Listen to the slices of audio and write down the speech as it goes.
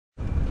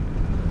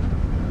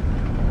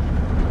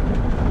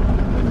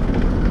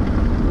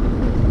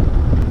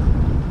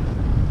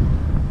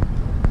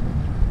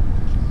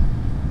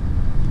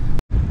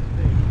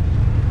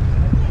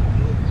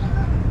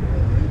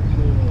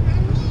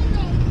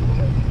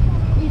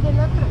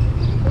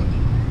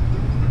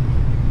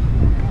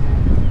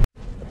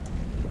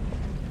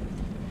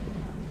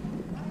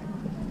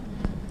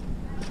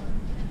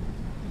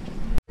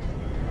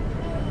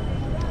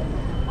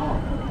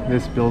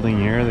this building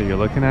here that you're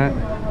looking at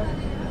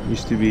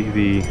used to be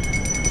the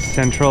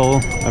Central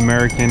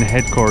American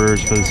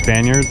headquarters for the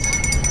Spaniards,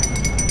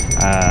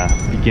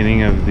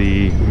 beginning of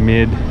the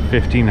mid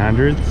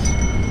 1500s.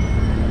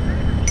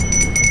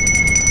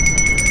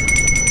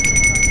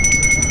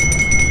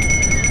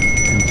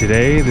 And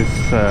today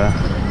this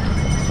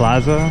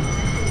plaza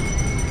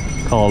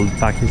called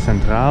Parque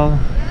Central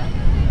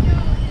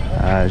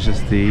is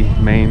just the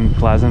main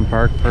plaza and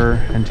park for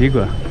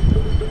Antigua.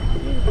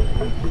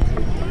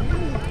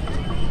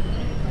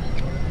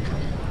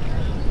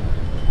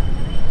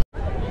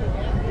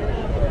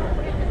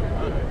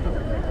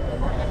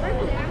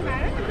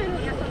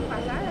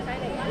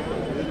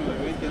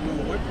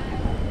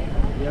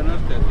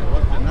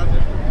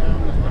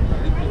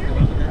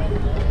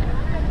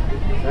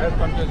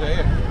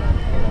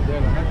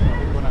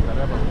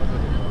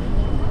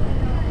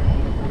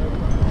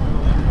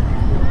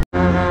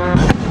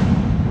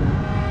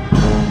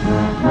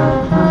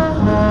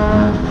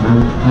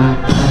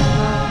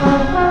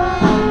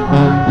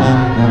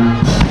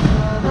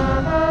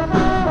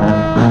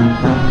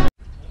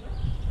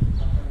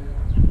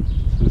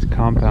 This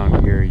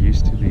compound here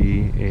used to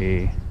be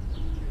a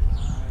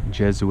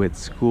Jesuit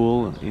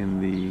school in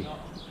the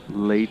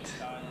late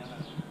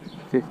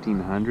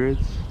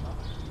 1500s,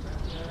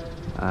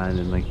 and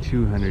then like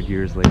 200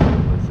 years later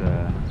it was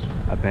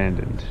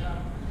abandoned.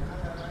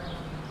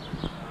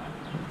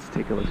 Let's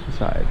take a look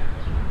inside.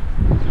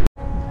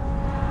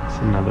 It's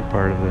another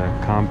part of the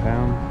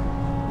compound.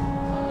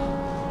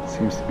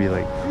 Seems to be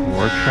like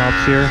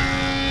workshops here.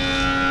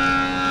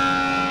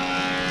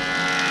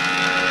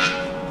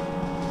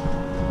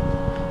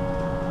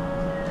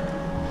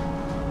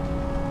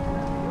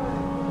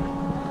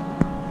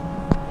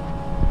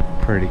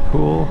 Pretty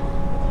cool.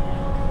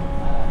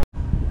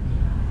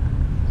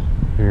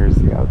 Here's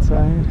the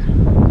outside.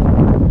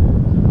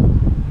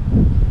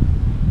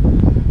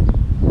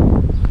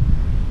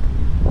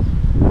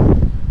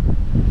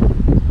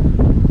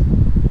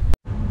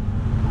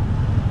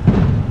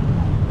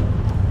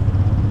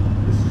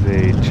 This is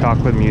a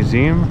chocolate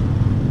museum.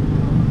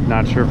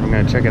 Not sure if I'm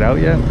going to check it out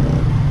yet.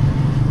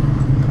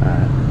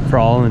 For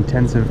all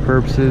intensive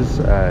purposes,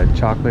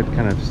 chocolate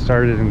kind of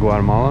started in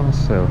Guatemala,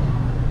 so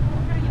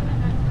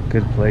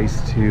good place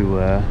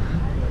to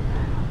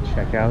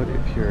check out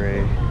if you're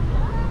a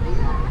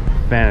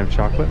fan of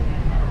chocolate.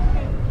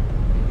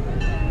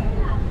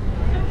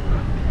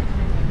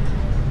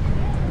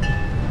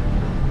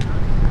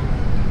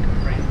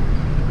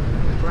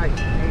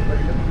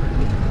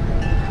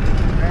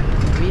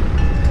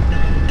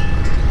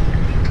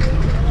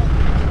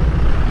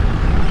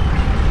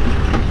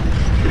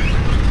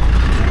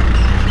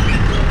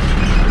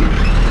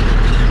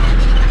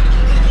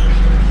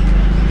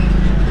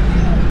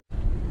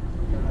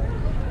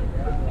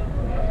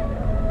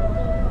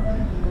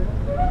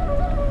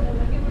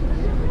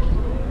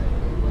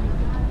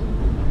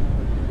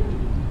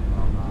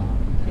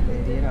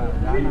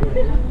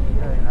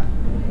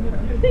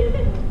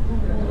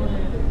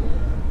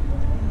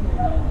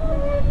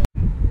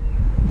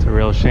 It's a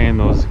real shame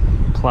those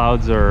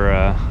clouds are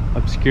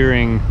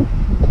obscuring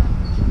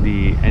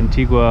the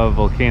Antigua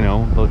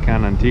volcano,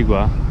 Volcan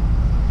Antigua.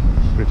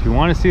 But if you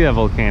want to see that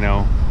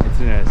volcano, it's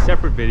in a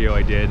separate video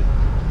I did.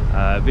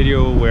 A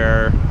video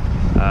where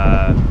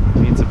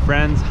me and some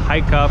friends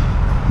hike up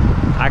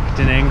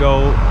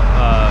Acatenango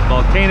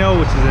volcano,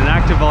 which is an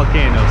active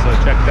volcano, so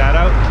check that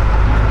out.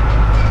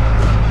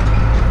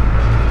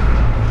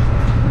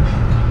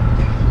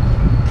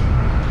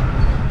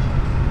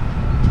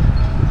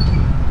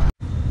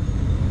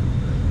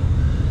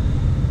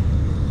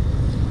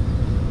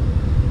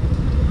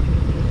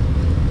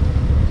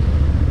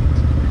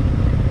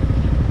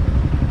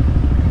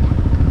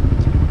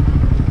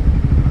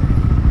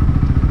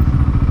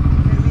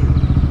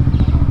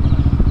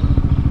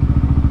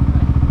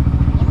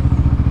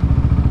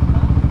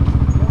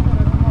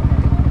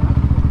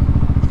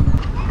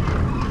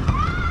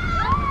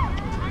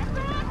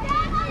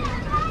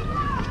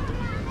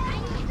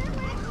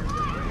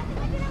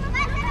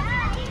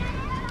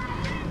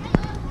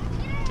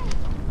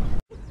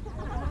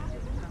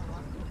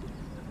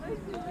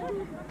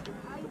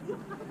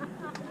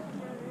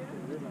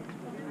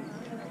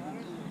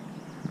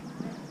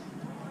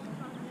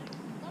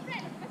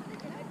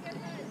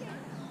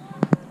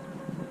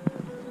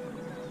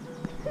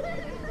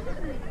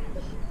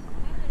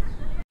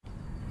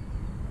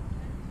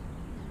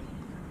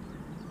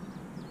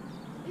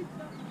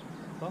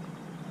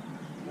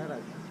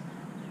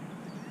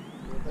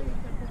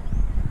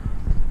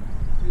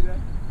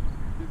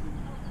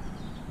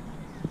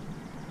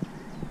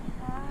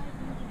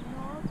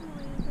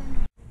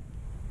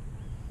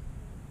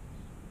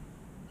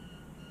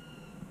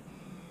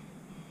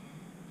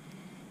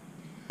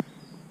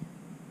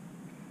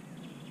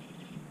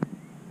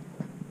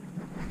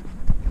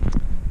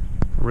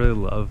 Really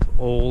love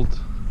old,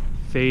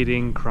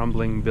 fading,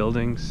 crumbling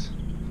buildings.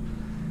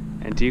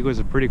 Antigua is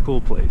a pretty cool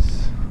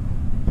place.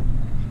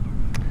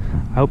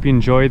 I hope you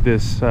enjoyed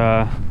this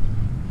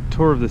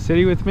tour of the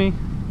city with me.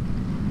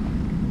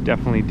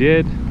 Definitely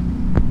did.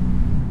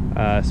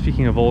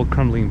 Speaking of old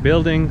crumbling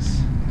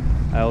buildings,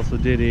 I also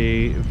did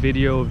a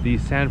video of the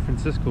San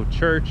Francisco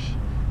church,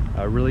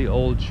 a really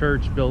old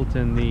church built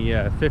in the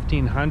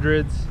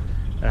 1500s.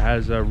 It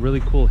has a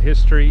really cool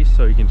history,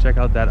 so you can check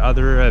out that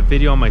other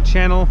video on my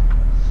channel,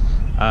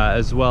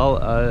 as well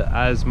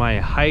as my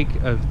hike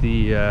of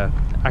the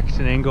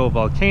Actinango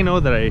volcano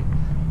that I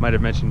might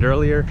have mentioned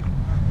earlier.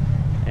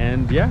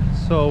 And yeah,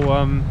 so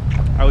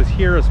I was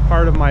here as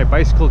part of my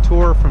bicycle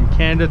tour from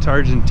Canada to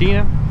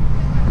Argentina.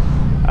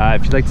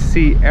 If you'd like to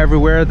see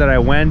everywhere that I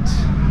went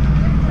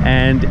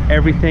and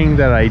everything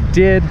that I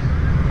did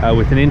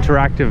with an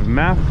interactive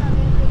map,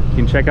 you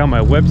can check out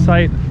my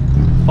website,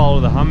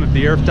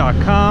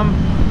 followthehumoftheearth.com,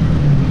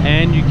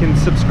 and you can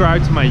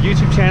subscribe to my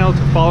YouTube channel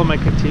to follow my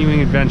continuing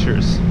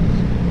adventures.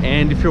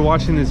 And if you're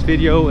watching this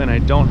video and I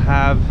don't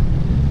have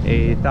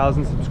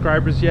 1,000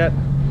 subscribers yet,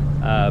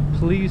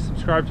 please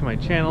subscribe to my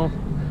channel.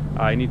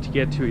 I need to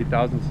get to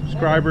 1,000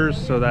 subscribers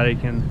so that I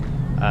can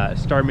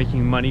start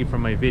making money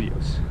from my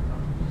videos.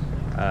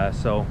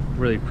 So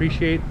really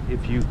appreciate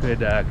if you could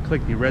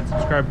click the red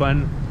subscribe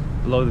button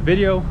below the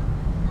video.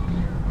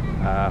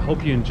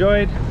 Hope you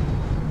enjoyed.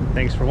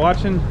 Thanks for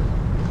watching.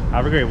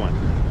 Have a great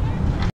one.